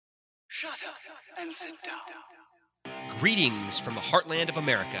Shut up and sit down. Greetings from the heartland of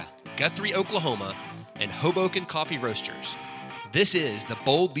America, Guthrie, Oklahoma, and Hoboken Coffee Roasters. This is the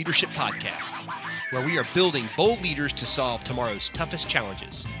Bold Leadership Podcast, where we are building bold leaders to solve tomorrow's toughest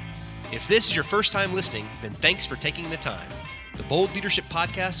challenges. If this is your first time listening, then thanks for taking the time. The Bold Leadership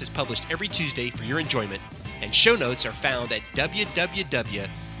Podcast is published every Tuesday for your enjoyment, and show notes are found at www.exsin.co.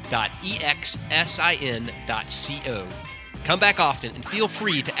 Come back often and feel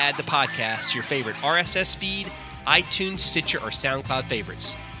free to add the podcast to your favorite RSS feed, iTunes, Stitcher, or SoundCloud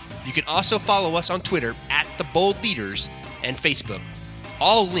favorites. You can also follow us on Twitter at The Bold Leaders and Facebook.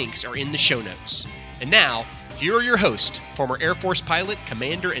 All links are in the show notes. And now, here are your hosts, former Air Force pilot,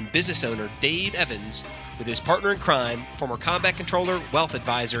 commander, and business owner Dave Evans, with his partner in crime, former combat controller, wealth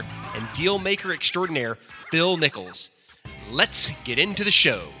advisor, and deal maker extraordinaire, Phil Nichols. Let's get into the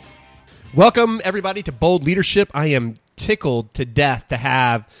show. Welcome, everybody, to Bold Leadership. I am tickled to death to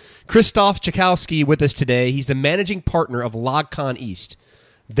have Krzysztof Czachowski with us today. He's the managing partner of LogCon East.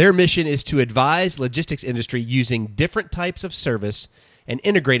 Their mission is to advise logistics industry using different types of service and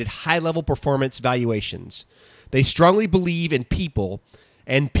integrated high-level performance valuations. They strongly believe in people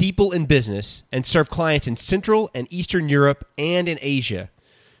and people in business and serve clients in Central and Eastern Europe and in Asia.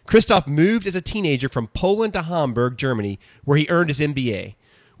 Krzysztof moved as a teenager from Poland to Hamburg, Germany, where he earned his MBA.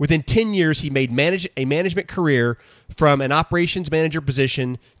 Within 10 years, he made a management career from an operations manager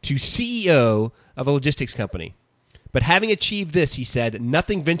position to CEO of a logistics company. But having achieved this, he said,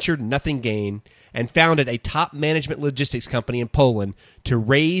 nothing ventured, nothing gained, and founded a top management logistics company in Poland to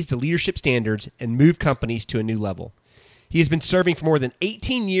raise the leadership standards and move companies to a new level. He has been serving for more than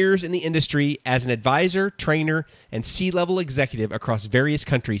 18 years in the industry as an advisor, trainer, and C-level executive across various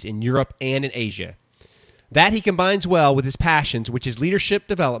countries in Europe and in Asia. That he combines well with his passions, which is leadership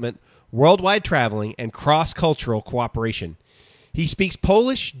development, worldwide traveling, and cross-cultural cooperation. He speaks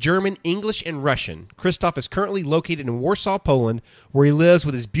Polish, German, English, and Russian. Krzysztof is currently located in Warsaw, Poland, where he lives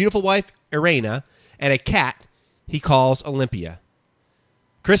with his beautiful wife, Irena, and a cat he calls Olympia.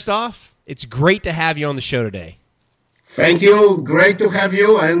 Krzysztof, it's great to have you on the show today. Thank you. Great to have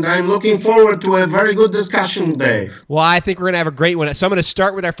you, and I'm looking forward to a very good discussion, Dave. Well, I think we're going to have a great one. So I'm going to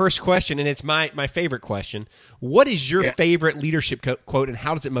start with our first question, and it's my favorite question. What is your favorite leadership quote, and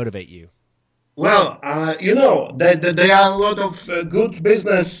how does it motivate you? Well, there are a lot of good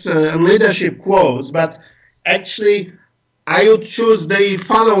business and leadership quotes, but actually I would choose the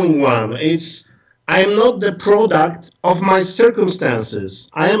following one. It's, I am not the product of my circumstances.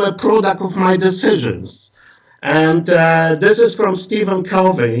 I am a product of my decisions. And this is from Stephen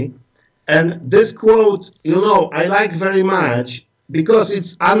Covey. And this quote, I like very much because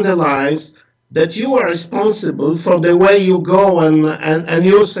it underlies that you are responsible for the way you go and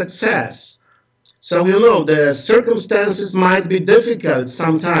your success. So, the circumstances might be difficult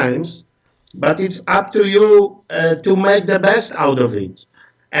sometimes, but it's up to you to make the best out of it.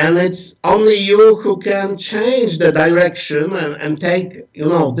 And it's only you who can change the direction and take,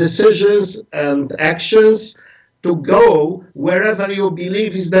 decisions and actions to go wherever you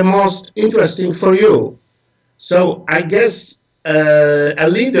believe is the most interesting for you. So I guess a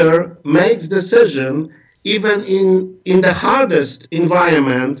leader makes decision even in the hardest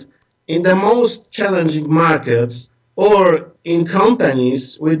environment, in the most challenging markets, or in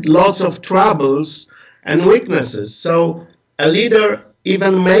companies with lots of troubles and weaknesses. So a leader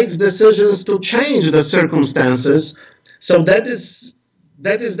even makes decisions to change the circumstances. So that is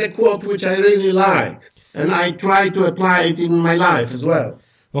the quote which I really like. And I try to apply it in my life as well.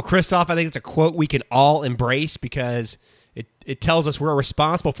 Well, Krzysztof, I think it's a quote we can all embrace because it tells us we're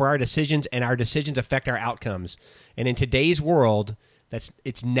responsible for our decisions and our decisions affect our outcomes. And in today's world,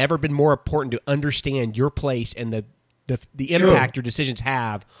 it's never been more important to understand your place and the impact your decisions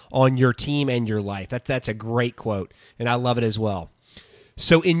have on your team and your life. That's a great quote, and I love it as well.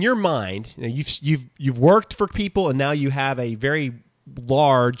 So in your mind, you've worked for people, and now you have a very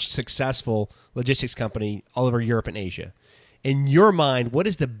large, successful logistics company all over Europe and Asia. In your mind, what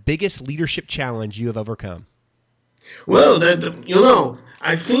is the biggest leadership challenge you have overcome? Well,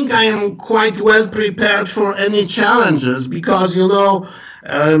 I think I am quite well prepared for any challenges because, in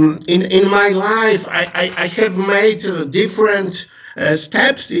my life, I have made different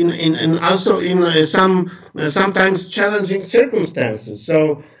steps in also in some sometimes challenging circumstances.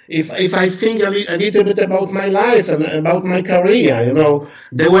 So if I think a little bit about my life and about my career,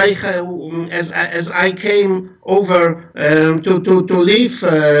 the way as I came over to live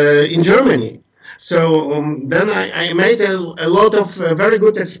in Germany. So then I made a lot of very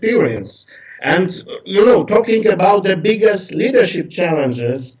good experience. And, talking about the biggest leadership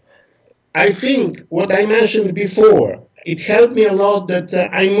challenges, I think what I mentioned before, it helped me a lot that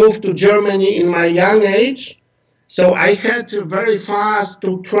I moved to Germany in my young age. So I had to very fast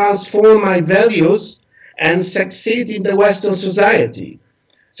to transform my values and succeed in the Western society.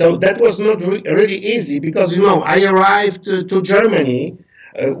 So that was not really easy because, I arrived to Germany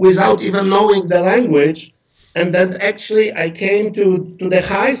without even knowing the language. And then actually I came to the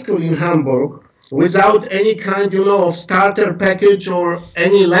high school in Hamburg without any kind, of starter package or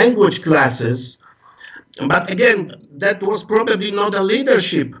any language classes. But again, that was probably not a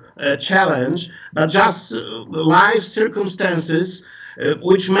leadership challenge, but just life circumstances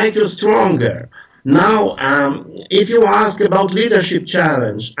which make you stronger. Now, if you ask about leadership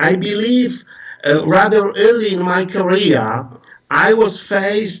challenge, I believe rather early in my career, I was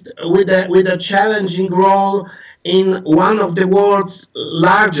faced with a challenging role in one of the world's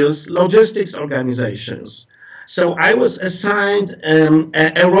largest logistics organizations. So I was assigned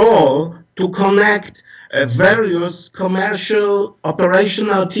a role to connect various commercial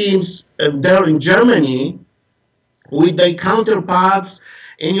operational teams there in Germany with their counterparts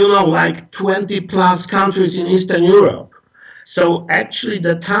in, like 20 plus countries in Eastern Europe. So actually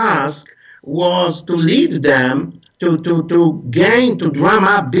the task was to lead them to drum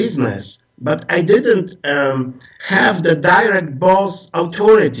up business. But I didn't have the direct boss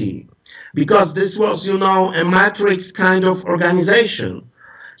authority because this was, a matrix kind of organization.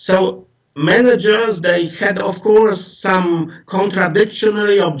 So managers, they had, of course, some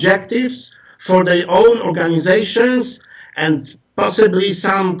contradictory objectives for their own organizations and possibly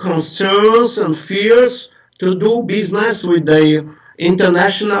some concerns and fears to do business with their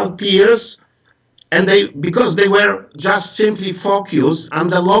international peers. And because they were just simply focused on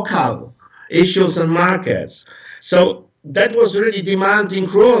the local issues and markets. So that was really demanding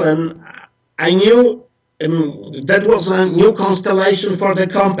role, and I knew that was a new constellation for the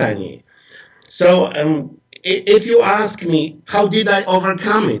company. So if you ask me, how did I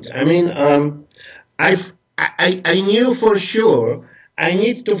overcome it? I mean, I knew for sure I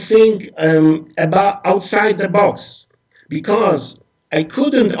need to think about outside the box, because I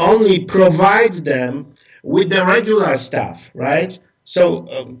couldn't only provide them with the regular stuff, right? So,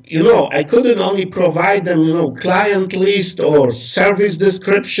 I couldn't only provide them, client list or service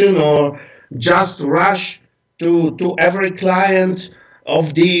description or just rush to every client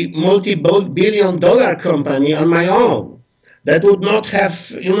of the multi-billion-dollar company on my own. That would not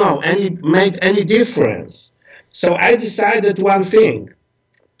have, made any difference. So I decided one thing.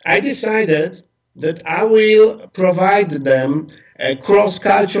 I decided that I will provide them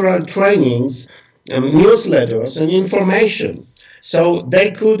cross-cultural trainings, newsletters, and information, so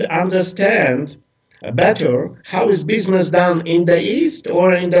they could understand better how is business done in the East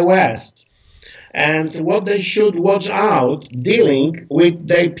or in the West, and what they should watch out dealing with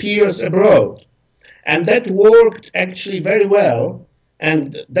their peers abroad. And that worked actually very well,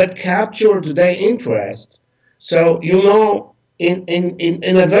 and that captured their interest. So,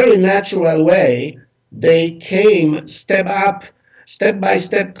 in a very natural way, they came step by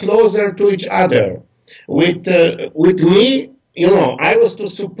step closer to each other. With me, I was to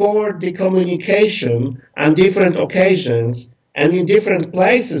support the communication on different occasions and in different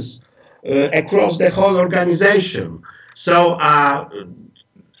places across the whole organization. So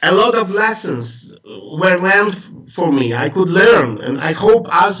a lot of lessons were learned for me. I could learn, and I hope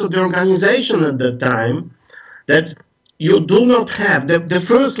also the organization at that time, that you do not have, the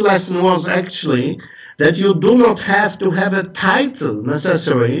first lesson was actually that you do not have to have a title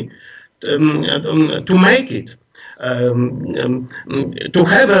necessary to make it. To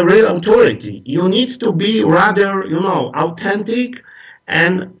have a real authority, you need to be rather, authentic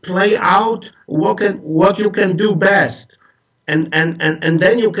and play out what you can do best, and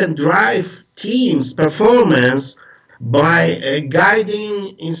then you can drive teams' performance by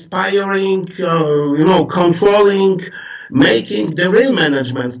guiding, inspiring, controlling, making the real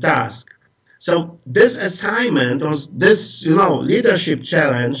management task. So this assignment, or this, leadership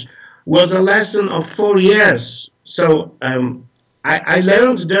challenge, was a lesson of 4 years. So I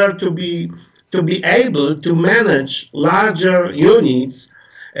learned there to be able to manage larger units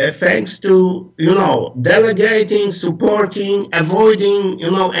thanks to delegating, supporting, avoiding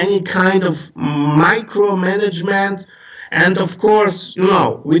any kind of micromanagement, and of course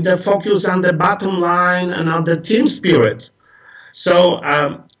with the focus on the bottom line and on the team spirit. So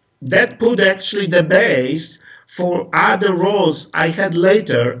that put actually the base for other roles I had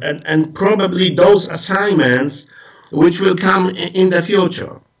later, and probably those assignments which will come in the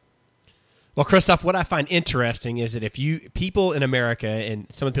future. Well, Christoph, what I find interesting is that people in America, and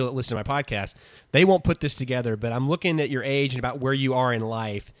some of the people that listen to my podcast, they won't put this together, but I'm looking at your age and about where you are in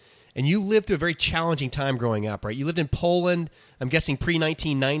life, and you lived through a very challenging time growing up, right? You lived in Poland, I'm guessing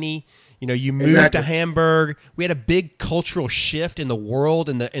pre-1990. You moved to Hamburg. We had a big cultural shift in the world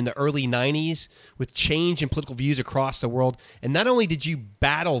in the early 90s with change in political views across the world. And not only did you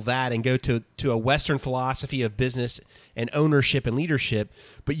battle that and go to a Western philosophy of business and ownership and leadership,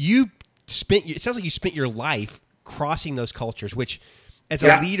 but it sounds like you spent your life crossing those cultures, which as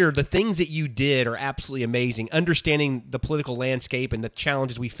a leader, the things that you did are absolutely amazing. Understanding the political landscape and the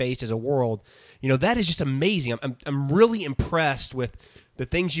challenges we faced as a world, that is just amazing. I'm really impressed with the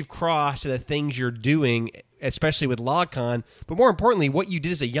things you've crossed and the things you're doing, especially with LogCon, but more importantly, what you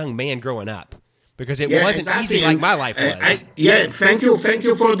did as a young man growing up, because it wasn't easy like my life was. Thank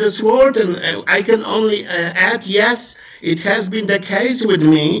you for this word, and I can only add, yes, it has been the case with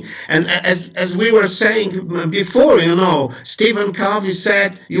me, and as we were saying before, Stephen Covey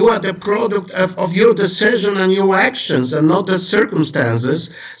said, you are the product of your decision and your actions, and not the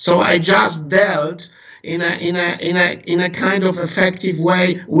circumstances. So I just dealt in a kind of effective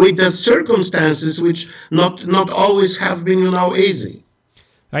way with the circumstances, which not always have been easy.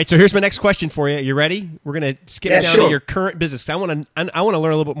 All right, so here's my next question for you. You ready? We're going to skip down to your current business. I want to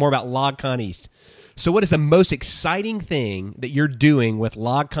learn a little bit more about LogCon East. So what is the most exciting thing that you're doing with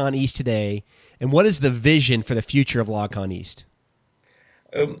LogCon East today, and what is the vision for the future of LogCon East?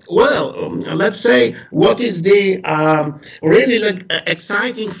 Let's say what is the really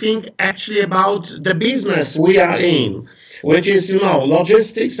exciting thing actually about the business we are in, which is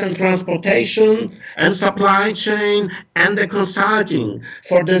logistics and transportation and supply chain and the consulting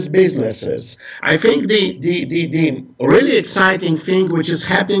for these businesses. I think the really exciting thing which is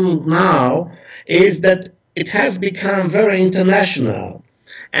happening now is that it has become very international,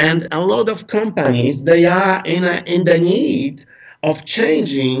 and a lot of companies, they are in the need of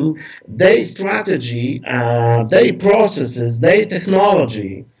changing their strategy, their processes, their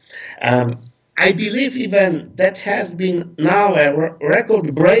technology. I believe even that has been now a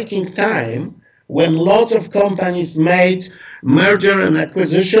record-breaking time when lots of companies made merger and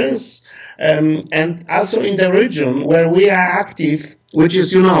acquisitions, and also in the region where we are active, which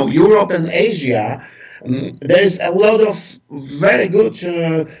is, Europe and Asia. There's a lot of very good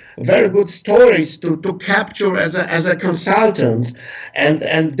stories to capture as a consultant,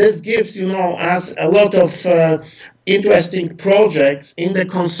 and this gives us a lot of interesting projects in the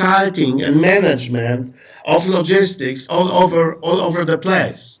consulting and management of logistics all over the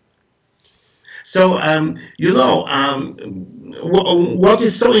place. So what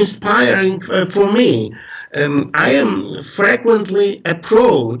is so inspiring for me? I am frequently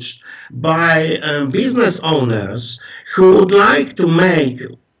approached by business owners who would like to make,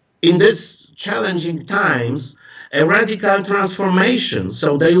 in these challenging times, a radical transformation.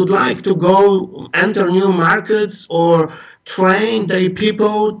 So they would like to go enter new markets or train their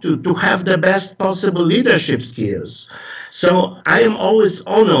people to have the best possible leadership skills. So I am always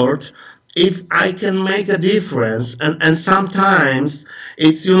honored if I can make a difference, and sometimes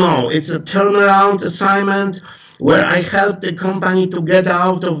it's a turnaround assignment where I help the company to get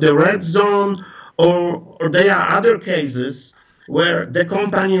out of the red zone, or there are other cases where the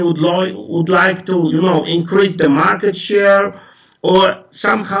company would like to increase the market share, or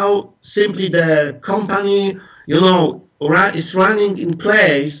somehow simply the company is running in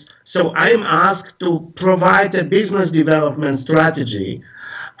place. So I am asked to provide a business development strategy.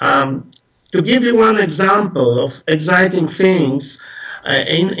 To give you one example of exciting things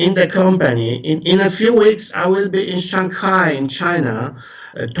in the company, in a few weeks I will be in Shanghai in China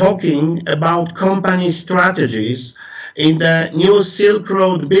talking about company strategies in the new Silk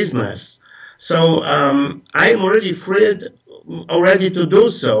Road business. So I am already freed to do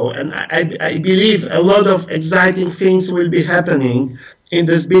so, and I believe a lot of exciting things will be happening in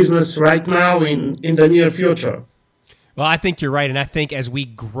this business right now in the near future. Well, I think you're right, and I think as we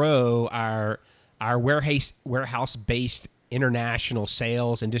grow our warehouse-based international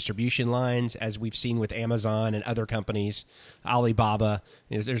sales and distribution lines, as we've seen with Amazon and other companies, Alibaba,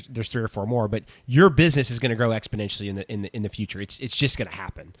 there's 3 or 4 more, but your business is going to grow exponentially in the future. It's just going to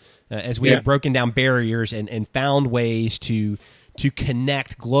happen as we have broken down barriers and found ways to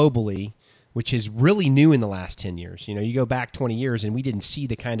connect globally, which is really new in the last 10 years. You go back 20 years and we didn't see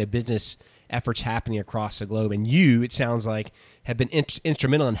the kind of business efforts happening across the globe. And you, it sounds like, have been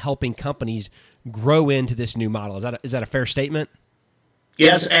instrumental in helping companies grow into this new model. Is that a fair statement?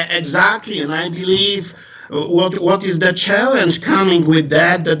 Yes, exactly. And I believe what is the challenge coming with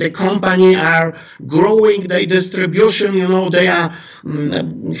that the company are growing their distribution, they are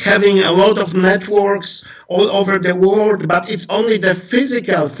having a lot of networks all over the world, but it's only the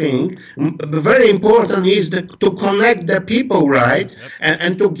physical thing. Very important is to connect the people, right? Yep.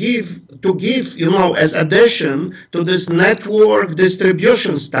 And to give as addition to this network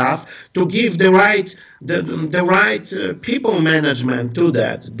distribution stuff, to give the right people management to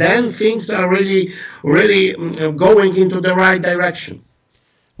that. Then things are really going into the right direction.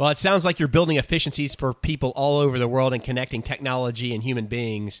 Well, it sounds like you're building efficiencies for people all over the world and connecting technology and human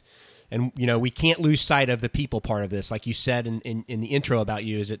beings. And, we can't lose sight of the people part of this. Like you said in the intro about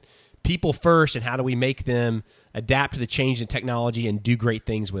you, is it people first, and how do we make them adapt to the change in technology and do great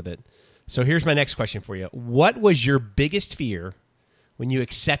things with it? So here's my next question for you. What was your biggest fear when you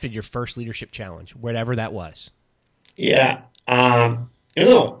accepted your first leadership challenge, whatever that was? Yeah.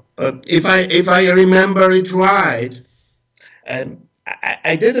 If I remember it right,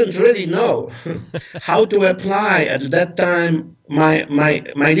 I didn't really know how to apply at that time my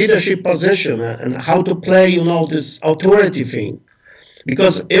leadership position and how to play, this authority thing.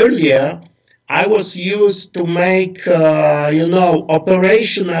 Because earlier I was used to make, operational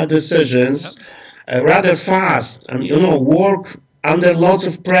decisions rather fast and, work under lots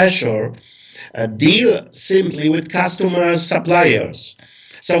of pressure, deal simply with customers, suppliers.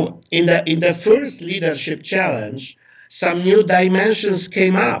 So in the first leadership challenge, some new dimensions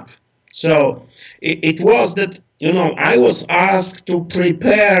came up. So it was that, I was asked to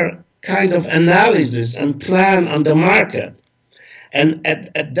prepare kind of analysis and plan on the market. And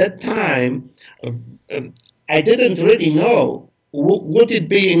at that time, I didn't really know, would it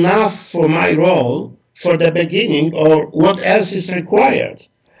be enough for my role for the beginning, or what else is required?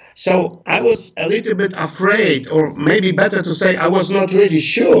 So I was a little bit afraid, or maybe better to say, I was not really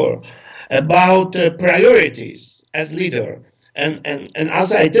sure about priorities as leader. And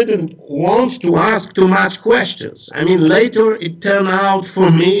as I didn't want to ask too much questions. I mean, later it turned out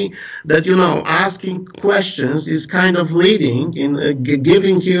for me that, asking questions is kind of leading in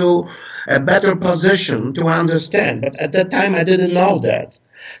giving you a better position to understand. But at that time, I didn't know that.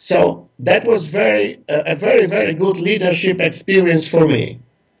 So that was a very, very good leadership experience for me.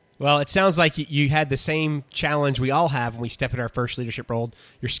 Well, it sounds like you had the same challenge we all have when we step in our first leadership role.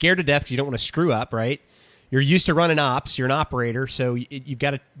 You're scared to death because you don't want to screw up, right? You're used to running ops. You're an operator, so you've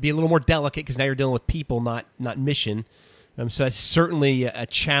got to be a little more delicate because now you're dealing with people, not mission. So that's certainly a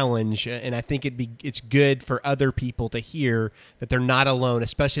challenge, and I think it's good for other people to hear that they're not alone,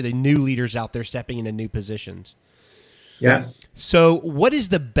 especially the new leaders out there stepping into new positions. Yeah. So what is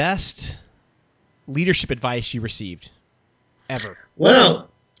the best leadership advice you received ever? Well,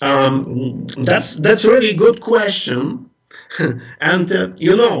 that's a really good question. And,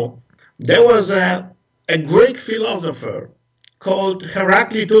 there was a Greek philosopher called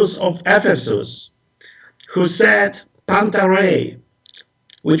Heraclitus of Ephesus who said, Pantarei,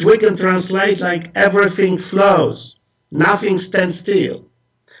 which we can translate like everything flows, nothing stands still.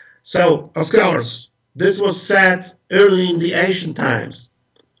 So, of course, this was said early in the ancient times,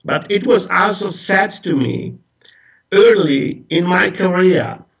 but it was also said to me early in my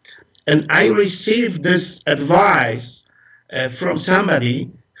career. And I received this advice from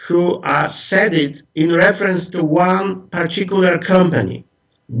somebody who said it in reference to one particular company.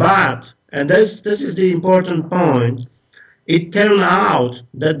 But, and this is the important point, it turned out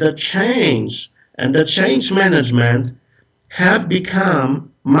that the change and the change management have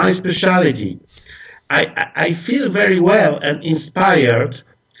become my specialty. I feel very well and inspired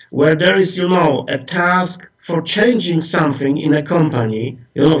where there is, a task for changing something in a company,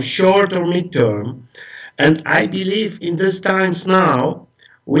 short or midterm. And I believe in these times now,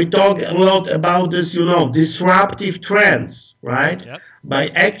 we talk a lot about this, disruptive trends, right? Yep. By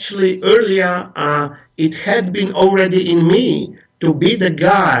actually earlier, it had been already in me to be the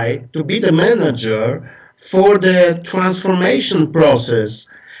guy, to be the manager for the transformation process,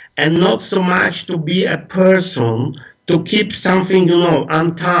 and not so much to be a person to keep something,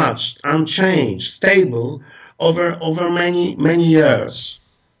 untouched, unchanged, stable over many, many years.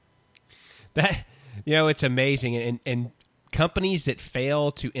 That, it's amazing. And companies that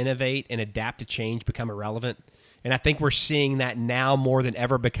fail to innovate and adapt to change become irrelevant. And I think we're seeing that now more than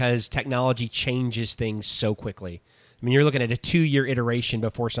ever because technology changes things so quickly. I mean, you're looking at a 2-year iteration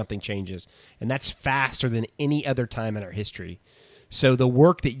before something changes, and that's faster than any other time in our history. So the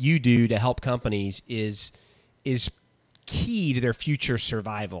work that you do to help companies is key to their future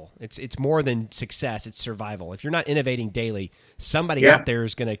survival. It's more than success, it's survival. If you're not innovating daily, somebody out there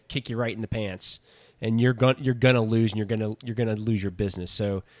is going to kick you right in the pants. and you're gonna lose, and you're gonna lose your business.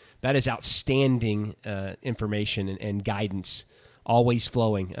 So that is outstanding information and guidance, always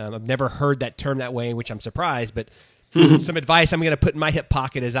flowing. I've never heard that term that way, which I'm surprised, but some advice I'm going to put in my hip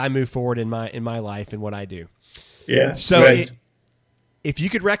pocket as I move forward in my life and what I do. Yeah. So if you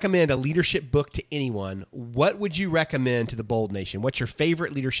could recommend a leadership book to anyone, what would you recommend to the Bold Nation? What's your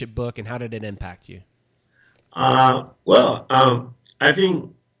favorite leadership book, and how did it impact you? I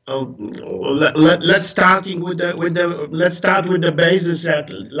think let's start with the basis that,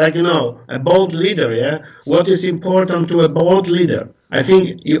 like, a bold leader. Yeah, what is important to a bold leader? I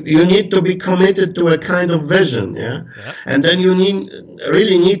think you need to be committed to a kind of vision. Yeah, and then you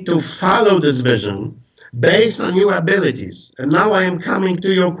really need to follow this vision based on your abilities. And now I am coming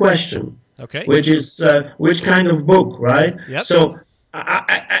to your question, okay, which is which kind of book, right? Yep. So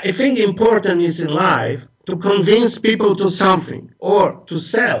I think important is in life to convince people to something or to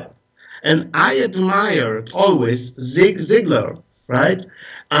sell. And I admired always Zig Ziglar, right?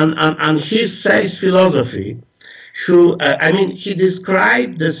 And his sales philosophy, he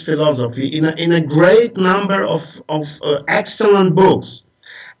described this philosophy in a great number of excellent books.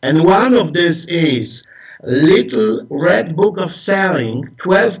 And one of these is Little Red Book of Selling,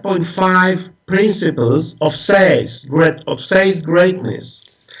 12.5 Principles of Sales Greatness.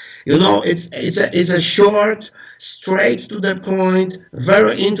 It's a short, straight to the point,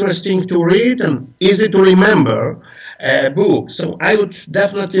 very interesting to read and easy to remember book. So I would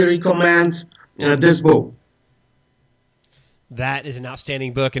definitely recommend this book. That is an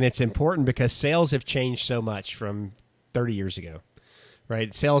outstanding book, and it's important because sales have changed so much from 30 years ago.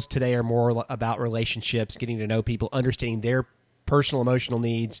 Right? Sales today are more about relationships, getting to know people, understanding their personal emotional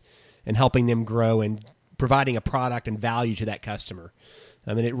needs, and helping them grow and providing a product and value to that customer.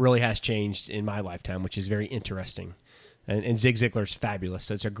 I mean, it really has changed in my lifetime, which is very interesting. And Zig Ziglar's fabulous,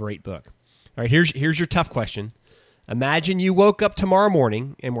 so it's a great book. All right, here's your tough question. Imagine you woke up tomorrow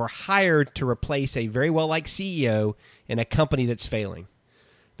morning and were hired to replace a very well-liked CEO in a company that's failing.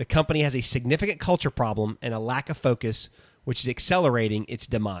 The company has a significant culture problem and a lack of focus, which is accelerating its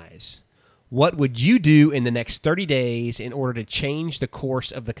demise. What would you do in the next 30 days in order to change the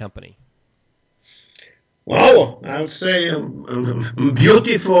course of the company? Well, I would say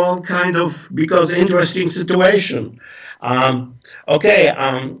beautiful kind of, because interesting situation. I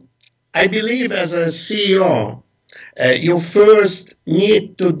believe as a CEO, you first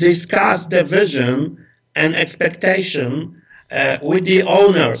need to discuss the vision and expectation with the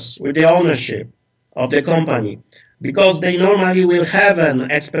owners, with the ownership of the company. Because they normally will have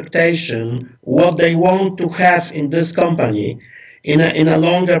an expectation what they want to have in this company in a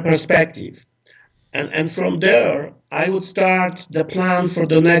longer perspective. And from there, I would start the plan for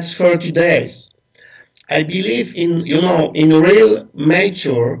the next 30 days. I believe in real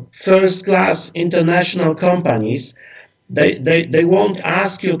mature, first-class international companies, they won't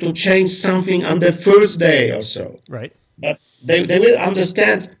ask you to change something on the first day or so. Right. But they will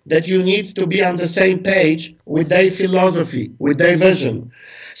understand that you need to be on the same page with their philosophy, with their vision.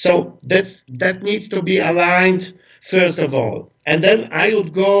 So that needs to be aligned first of all. And then I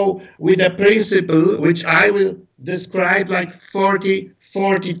would go with a principle which I will describe like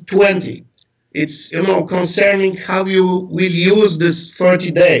 40-40-20. It's, concerning how you will use this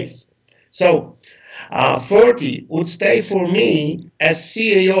 30 days. So 40 would stay for me as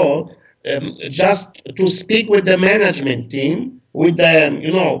CEO, just to speak with the management team, with the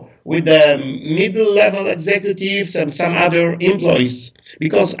middle level executives and some other employees,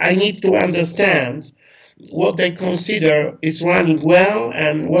 because I need to understand what they consider is running well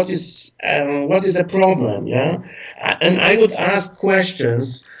and what is a problem. Yeah, and I would ask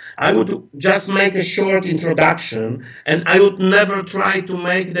questions. I would just make a short introduction, and I would never try to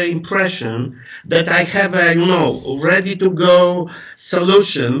make the impression that I have a, ready-to-go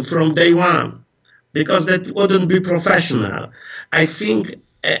solution from day one, because that wouldn't be professional. I think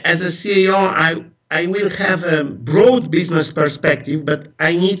as a CEO, I will have a broad business perspective, but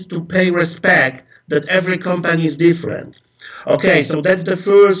I need to pay respect that every company is different. Okay, so that's the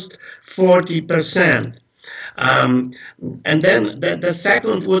first 40%. And then the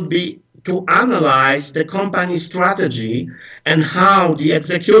second would be to analyze the company strategy and how the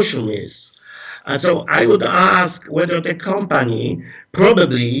execution is. So I would ask whether the company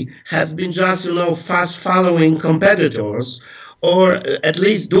probably has been just, fast following competitors, or at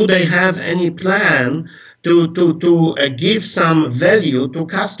least do they have any plan to give some value to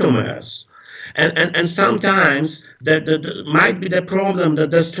customers. And sometimes that might be the problem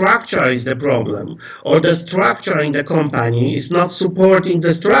that the structure is the problem, or the structure in the company is not supporting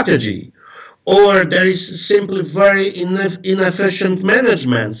the strategy, or there is simply very inefficient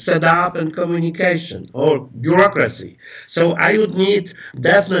management, setup and communication, or bureaucracy. So I would need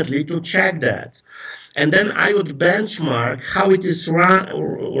definitely to check that. And then I would benchmark how it is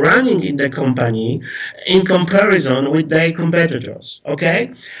running in the company in comparison with their competitors,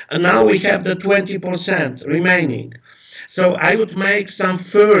 okay? And now we have the 20% remaining. So I would make some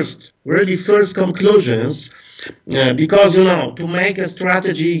first conclusions, because, to make a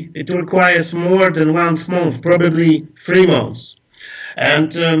strategy, it requires more than 1 month, probably 3 months.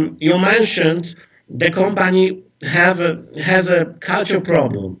 And you mentioned the company has a culture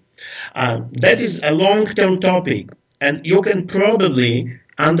problem. That is a long-term topic, and you can probably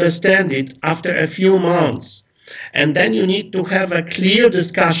understand it after a few months. And then you need to have a clear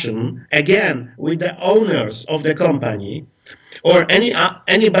discussion, again, with the owners of the company, or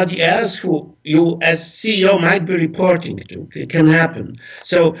anybody else who you as CEO might be reporting to. It can happen.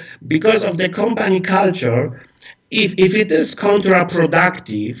 So because of the company culture, if it is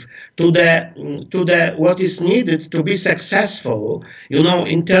counterproductive to the what is needed to be successful,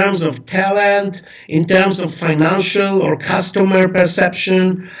 in terms of talent, in terms of financial or customer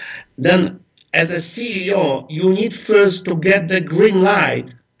perception, then as a CEO, you need first to get the green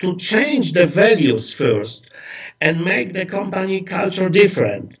light to change the values first and make the company culture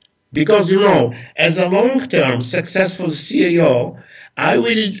different. Because, as a long-term successful CEO, I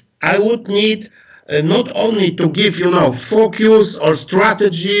would need not only to give, focus or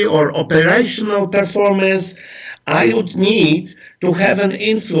strategy or operational performance, I would need to have an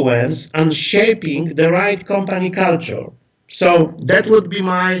influence on shaping the right company culture. So that would be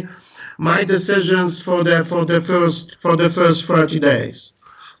my decisions for the first 30 days.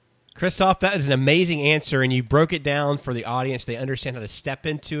 Christoph, that is an amazing answer, and you broke it down for the audience. They understand how to step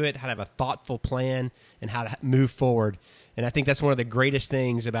into it, how to have a thoughtful plan, and how to move forward. And I think that's one of the greatest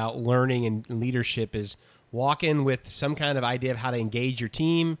things about learning and leadership is walk in with some kind of idea of how to engage your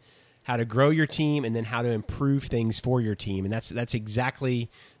team, how to grow your team, and then how to improve things for your team. And that's exactly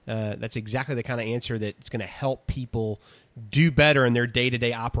the kind of answer that's going to help people do better in their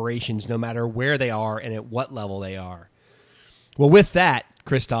day-to-day operations, no matter where they are and at what level they are. Well, with that,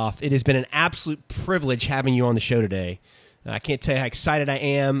 Christoph, it has been an absolute privilege having you on the show today. I can't tell you how excited I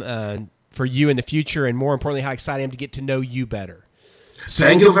am for you in the future, and more importantly, how excited I am to get to know you better.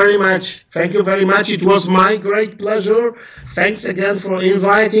 Thank you very much. Thank you very much. It was my great pleasure. Thanks again for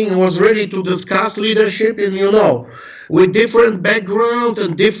inviting. It was really to discuss leadership, and with different background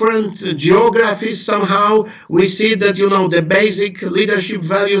and different geographies, somehow we see that, the basic leadership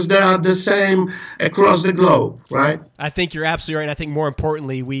values, they are the same across the globe, right? I think you're absolutely right. And I think more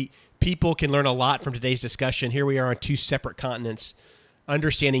importantly, people can learn a lot from today's discussion. Here we are on 2 separate continents,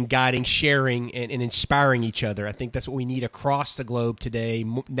 understanding, guiding, sharing, and inspiring each other. I think that's what we need across the globe today,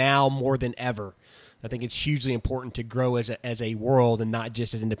 now more than ever. I think it's hugely important to grow as a world and not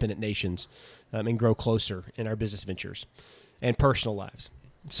just as independent nations, and grow closer in our business ventures and personal lives.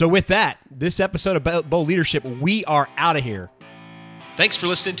 So with that, this episode of Bold Leadership, we are out of here. Thanks for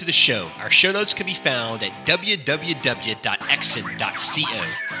listening to the show. Our show notes can be found at www.exton.co.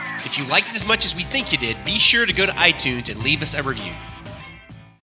 If you liked it as much as we think you did, be sure to go to iTunes and leave us a review.